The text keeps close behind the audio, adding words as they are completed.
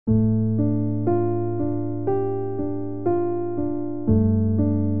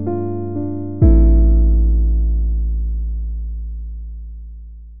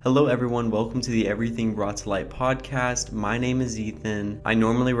Hello everyone, welcome to the Everything Brought to Light podcast. My name is Ethan. I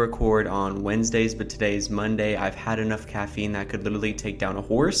normally record on Wednesdays, but today's Monday. I've had enough caffeine that could literally take down a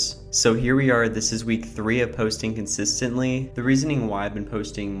horse. So here we are, this is week 3 of posting consistently. The reasoning why I've been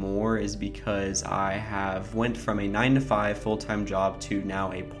posting more is because I have went from a 9-to-5 full-time job to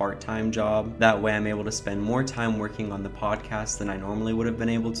now a part-time job. That way I'm able to spend more time working on the podcast than I normally would have been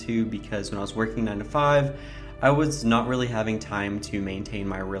able to, because when I was working 9-to-5, I was not really having time to maintain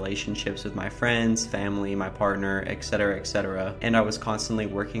my relationships with my friends, family, my partner, etc. And I was constantly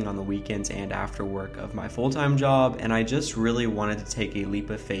working on the weekends and after work of my full-time job, and I just really wanted to take a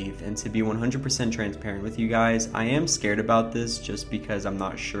leap of faith. And to be 100% transparent with you guys, I am scared about this just because I'm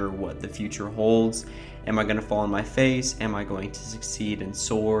not sure what the future holds. Am I going to fall on my face? Am I going to succeed and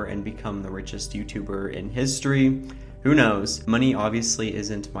soar and become the richest YouTuber in history? Who knows? Money obviously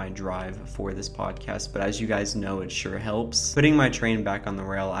isn't my drive for this podcast, but as you guys know, it sure helps. Putting my train back on the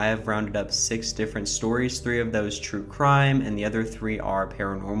rail, I have rounded up 6 different stories, 3 of those true crime, and the other 3 are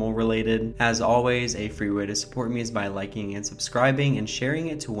paranormal related. As always, a free way to support me is by liking and subscribing and sharing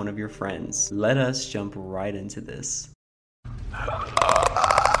it to one of your friends. Let us jump right into this.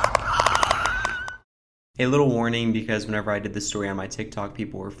 A little warning, because whenever I did this story on my TikTok,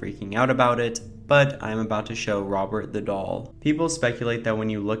 people were freaking out about it, but I'm about to show Robert the doll. People speculate that when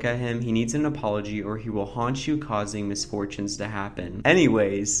you look at him, he needs an apology or he will haunt you, causing misfortunes to happen.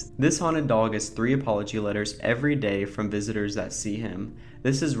 Anyways, this haunted doll gets 3 apology letters every day from visitors that see him.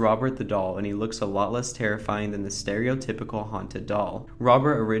 This is Robert the doll, and he looks a lot less terrifying than the stereotypical haunted doll.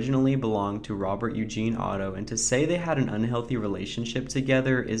 Robert originally belonged to Robert Eugene Otto, and to say they had an unhealthy relationship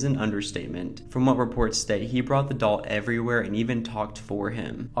together is an understatement. From what reports state, he brought the doll everywhere and even talked for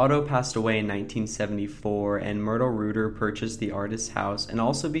him. Otto passed away in 1974, and Myrtle Reuter purchased the artist's house and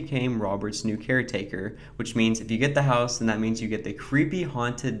also became Robert's new caretaker, which means if you get the house, then that means you get the creepy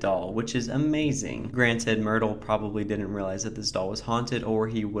haunted doll, which is amazing. Granted, Myrtle probably didn't realize that this doll was haunted, or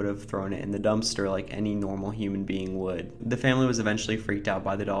he would have thrown it in the dumpster like any normal human being would. The family was eventually freaked out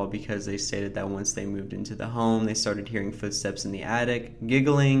by the doll because they stated that once they moved into the home, they started hearing footsteps in the attic,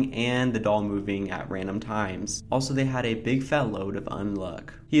 giggling, and the doll moving at random times. Also, they had a big fat load of unluck.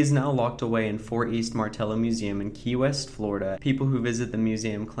 He is now locked away in Fort East Martello Museum in Key West, Florida. People who visit the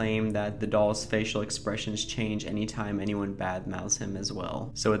museum claim that the doll's facial expressions change anytime anyone badmouths him as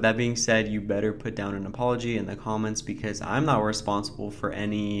well. So with that being said, you better put down an apology in the comments, because I'm not responsible for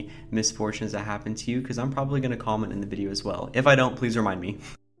any misfortunes that happen to you, because I'm probably going to comment in the video as well. If I don't, please remind me.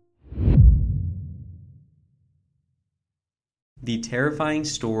 The terrifying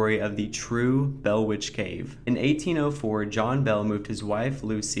story of the true Bell Witch Cave. In 1804, John Bell moved his wife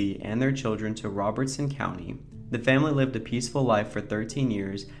Lucy and their children to Robertson County. The family lived a peaceful life for 13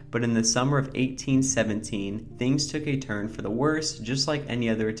 years, but in the summer of 1817, things took a turn for the worse, just like any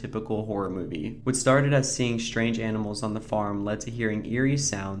other typical horror movie. What started as seeing strange animals on the farm led to hearing eerie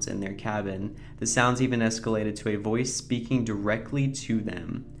sounds in their cabin. The sounds even escalated to a voice speaking directly to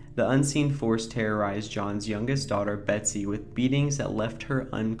them. The unseen force terrorized John's youngest daughter, Betsy, with beatings that left her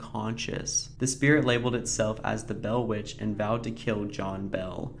unconscious. The spirit labeled itself as the Bell Witch and vowed to kill John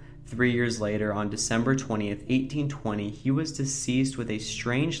Bell. 3 years later, on December 20th, 1820, he was deceased with a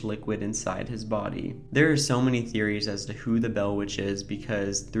strange liquid inside his body. There are so many theories as to who the Bell Witch is,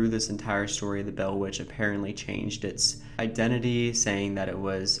 because through this entire story, the Bell Witch apparently changed its identity, saying that it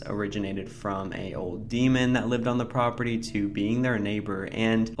was originated from an old demon that lived on the property to being their neighbor.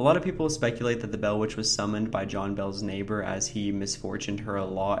 And a lot of people speculate that the Bell Witch was summoned by John Bell's neighbor as he misfortuned her a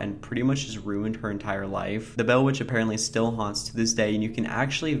lot and pretty much just ruined her entire life. The Bell Witch apparently still haunts to this day, and you can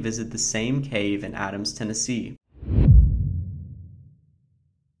actually visit the same cave in Adams, Tennessee.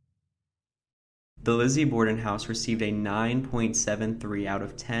 The Lizzie Borden house received a 9.73 out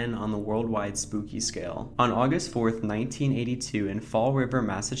of 10 on the worldwide spooky scale. On August 4th, 1982, in Fall River,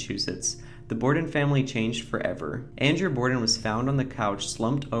 Massachusetts, the Borden family changed forever. Andrew Borden was found on the couch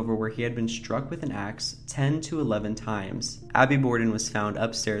slumped over where he had been struck with an axe 10 to 11 times. Abby Borden was found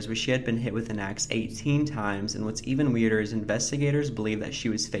upstairs where she had been hit with an axe 18 times, and what's even weirder is investigators believe that she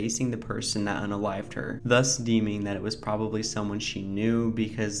was facing the person that unalived her, thus deeming that it was probably someone she knew,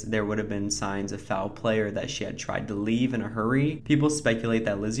 because there would have been signs of foul play or that she had tried to leave in a hurry. People speculate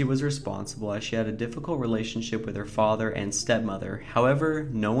that Lizzie was responsible, as she had a difficult relationship with her father and stepmother. However,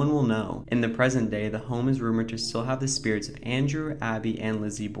 no one will know. In the present day, the home is rumored to still have the spirits of Andrew, Abby, and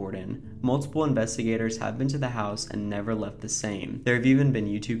Lizzie Borden. Multiple investigators have been to the house and never left the same. There have even been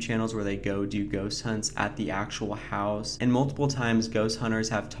YouTube channels where they go do ghost hunts at the actual house, and multiple times ghost hunters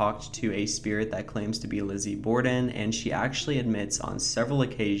have talked to a spirit that claims to be Lizzie Borden, and she actually admits on several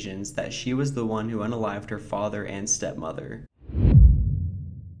occasions that she was the one who unalived her father and stepmother.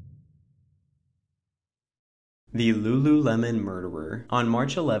 The Lululemon Murderer. On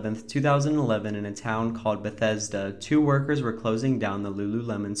March 11, 2011, in a town called Bethesda, two workers were closing down the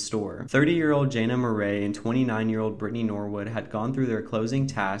Lululemon store. 30-year-old Jana Murray and 29-year-old Brittany Norwood had gone through their closing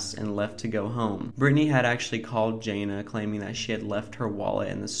tasks and left to go home. Brittany had actually called Jana, claiming that she had left her wallet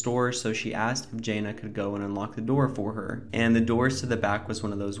in the store, so she asked if Jana could go and unlock the door for her. And the doors to the back was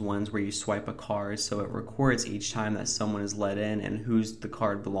one of those ones where you swipe a card, so it records each time that someone is let in and whose the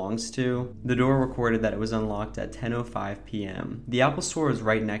card belongs to. The door recorded that it was unlocked at 10:05 p.m. The Apple Store was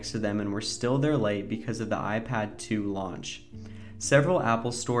right next to them and were still there late because of the iPad 2 launch. Several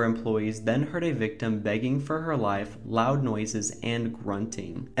Apple Store employees then heard a victim begging for her life, loud noises, and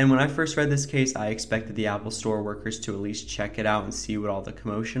grunting. And when I first read this case, I expected the Apple Store workers to at least check it out and see what all the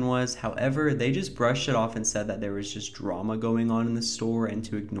commotion was. However, they just brushed it off and said that there was just drama going on in the store and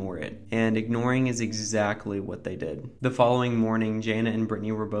to ignore it. And ignoring is exactly what they did. The following morning, Jana and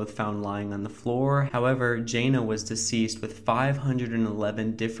Brittany were both found lying on the floor. However, Jana was deceased with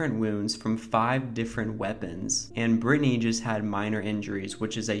 511 different wounds from 5 different weapons, and Brittany just had minor injuries,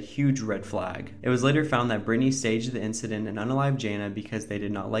 which is a huge red flag. It was later found that Brittany staged the incident and unalived Jana because they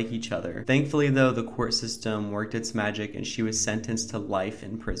did not like each other. Thankfully, though, the court system worked its magic and she was sentenced to life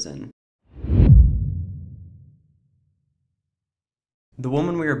in prison. The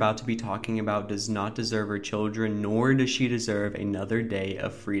woman we are about to be talking about does not deserve her children, nor does she deserve another day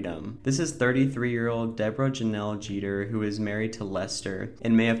of freedom. This is 33-year-old Deborah Janelle Jeter, who is married to Lester.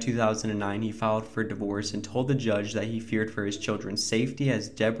 In May of 2009, he filed for divorce and told the judge that he feared for his children's safety as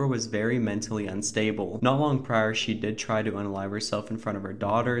Deborah was very mentally unstable. Not long prior, she did try to unalive herself in front of her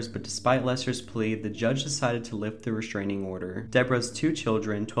daughters, but despite Lester's plea, the judge decided to lift the restraining order. Deborah's 2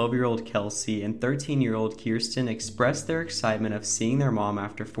 children, 12-year-old Kelsey and 13-year-old Kirsten, expressed their excitement of seeing their mom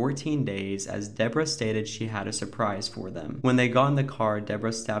after 14 days, as Deborah stated she had a surprise for them. When they got in the car,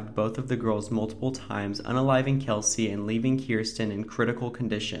 Deborah stabbed both of the girls multiple times, unaliving Kelsey and leaving Kirsten in critical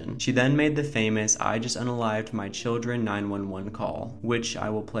condition. She then made the famous "I just unalived my children" 911 call, which I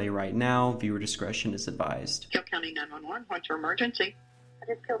will play right now. Viewer discretion is advised. Hill County 911, what's your emergency?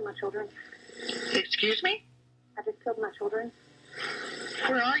 I just killed my children. Excuse me? I just killed my children.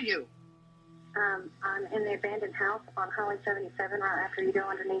 Where are you? I'm in the abandoned house on Highway 77 right after you go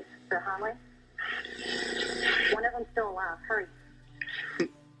underneath the highway. One of them's still alive. Hurry.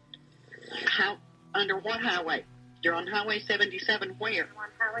 How? Under what highway? You're on Highway 77 where? I'm on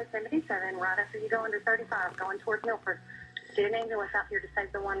Highway 77 right after you go under 35 going towards Milford. Get an ambulance out here to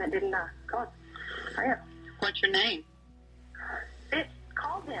save the one that didn't die. Go on. Hurry up. What's your name? Bitch,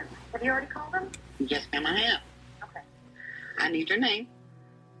 call them. Have you already called them? Yes, ma'am, I have. Okay. I need your name.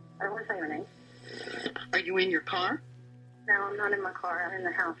 I don't want to say your name. Are you in your car? No, I'm not in my car. I'm in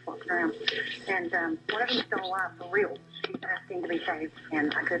the house walking around. And one of them's still alive for real. She's asking to be saved,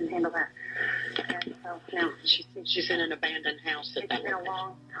 and I couldn't handle that. And so now She's in an abandoned house. it's been a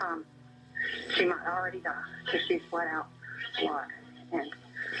long time. She might already die because she's bled out a lot. And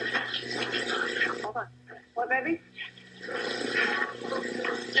hold on. What, baby? Be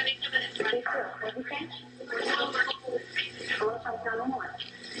still. What did you say? Hello, I'm done one.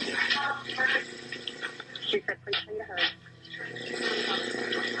 She said, please send to her.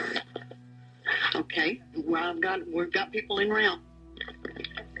 Okay. Well, we've got people in route.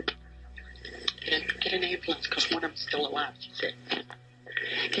 Get an ambulance because one of them's still alive, she said.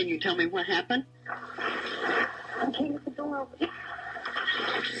 Can you tell me what happened? I can't get the door open.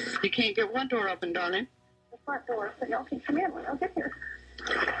 You can't get one door open, darling. The front door, so y'all can come in when y'all get here.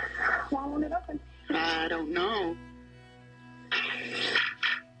 Why won't it open? I don't know.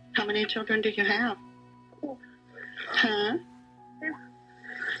 How many children do you have? Two. Huh?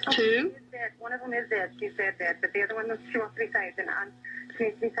 Oh, Two? she's dead. One of them is dead. She's dead, but the other one, she wants to be saved, and she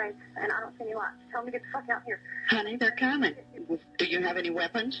needs to be saved, and I don't see any light. Tell them to get the fuck out here. Honey, they're coming. Do you have any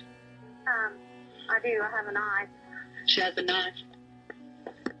weapons? I do. I have a knife. She has a knife.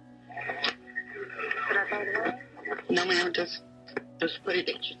 Should I throw it away? No, ma'am, just put it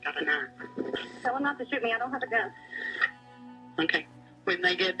in. She's got a knife. Tell them not to shoot me. I don't have a gun. Okay. When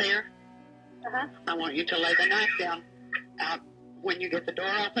they get there, Uh-huh. I want you to lay the knife down. When you get the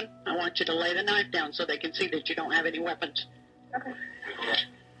door open, I want you to lay the knife down so they can see that you don't have any weapons. Okay.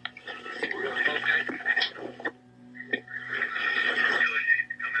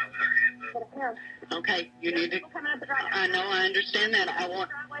 Get a hand. Okay, you need to... People coming up the driveway. I know, I understand that. I want...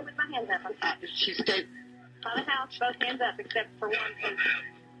 Driveway with my hands up. She stayed... On the house, both hands up, except for one,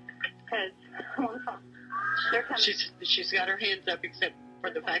 because I'm on the phone. They're coming. She's got her hands up except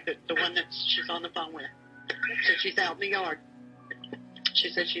for the fact that the one that she's on the phone with. So she's out in the yard. She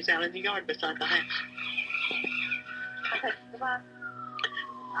said she's out in the yard beside the house. Okay, goodbye.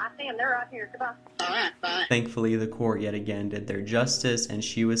 I see them. They're right here. Goodbye. All right, bye. Thankfully, the court yet again did their justice and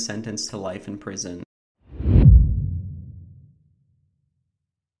she was sentenced to life in prison.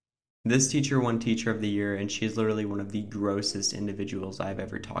 This teacher won Teacher of the Year, and she is literally one of the grossest individuals I've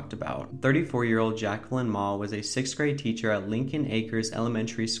ever talked about. 34-year-old Jacqueline Ma was a 6th grade teacher at Lincoln Acres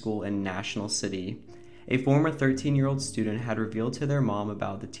Elementary School in National City. A former 13-year-old student had revealed to their mom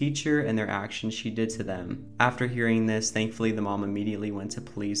about the teacher and their actions she did to them. After hearing this, thankfully the mom immediately went to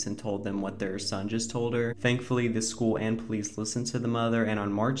police and told them what their son just told her. Thankfully, the school and police listened to the mother, and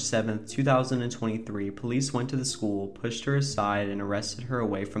on March 7th, 2023, police went to the school, pushed her aside, and arrested her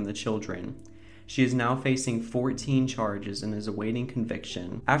away from the children. She is now facing 14 charges and is awaiting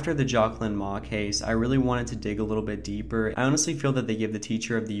conviction. After the Jacqueline Ma case, I really wanted to dig a little bit deeper. I honestly feel that they give the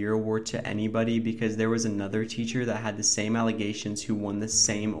Teacher of the Year award to anybody because there was another teacher that had the same allegations who won the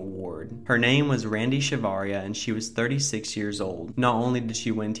same award. Her name was Randy Shavaria and she was 36 years old. Not only did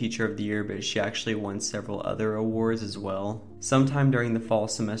she win Teacher of the Year, but she actually won several other awards as well. Sometime during the fall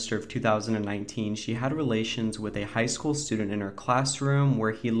semester of 2019, she had relations with a high school student in her classroom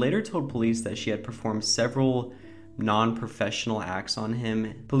where he later told police that she had performed several non-professional acts on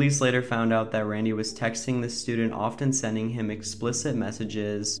him. Police later found out that Randy was texting the student, often sending him explicit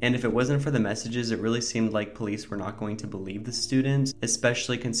messages, and if it wasn't for the messages, it really seemed like police were not going to believe the student,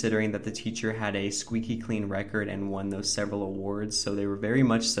 especially considering that the teacher had a squeaky clean record and won those several awards, so they were very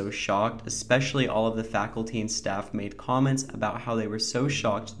much so shocked. Especially all of the faculty and staff made comments about how they were so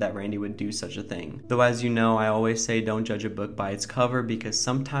shocked that Randy would do such a thing. Though as you know, I always say don't judge a book by its cover because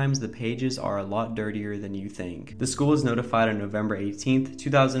sometimes the pages are a lot dirtier than you think. The school was notified on November 18th,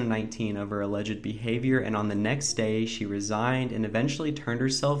 2019 of her alleged behavior, and on the next day she resigned and eventually turned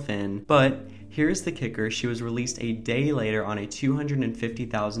herself in, but here's the kicker, she was released a day later on a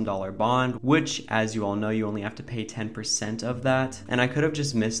 $250,000 bond, which, as you all know, you only have to pay 10% of that. And I could have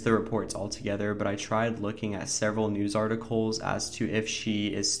just missed the reports altogether, but I tried looking at several news articles as to if she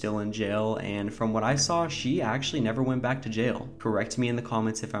is still in jail, and from what I saw, she actually never went back to jail. Correct me in the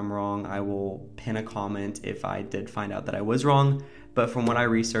comments if I'm wrong. I will pin a comment if I did find out that I was wrong, but from what I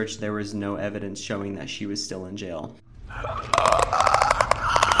researched, there was no evidence showing that she was still in jail.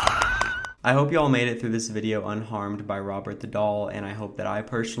 I hope you all made it through this video unharmed by Robert the Doll, and I hope that I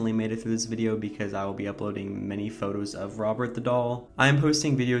personally made it through this video because I will be uploading many photos of Robert the Doll. I am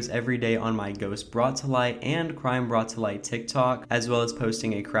posting videos every day on my Ghost Brought to Light and Crime Brought to Light TikTok, as well as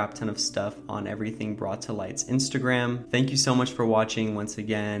posting a crap ton of stuff on Everything Brought to Light's Instagram. Thank you so much for watching once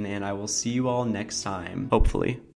again, and I will see you all next time, hopefully.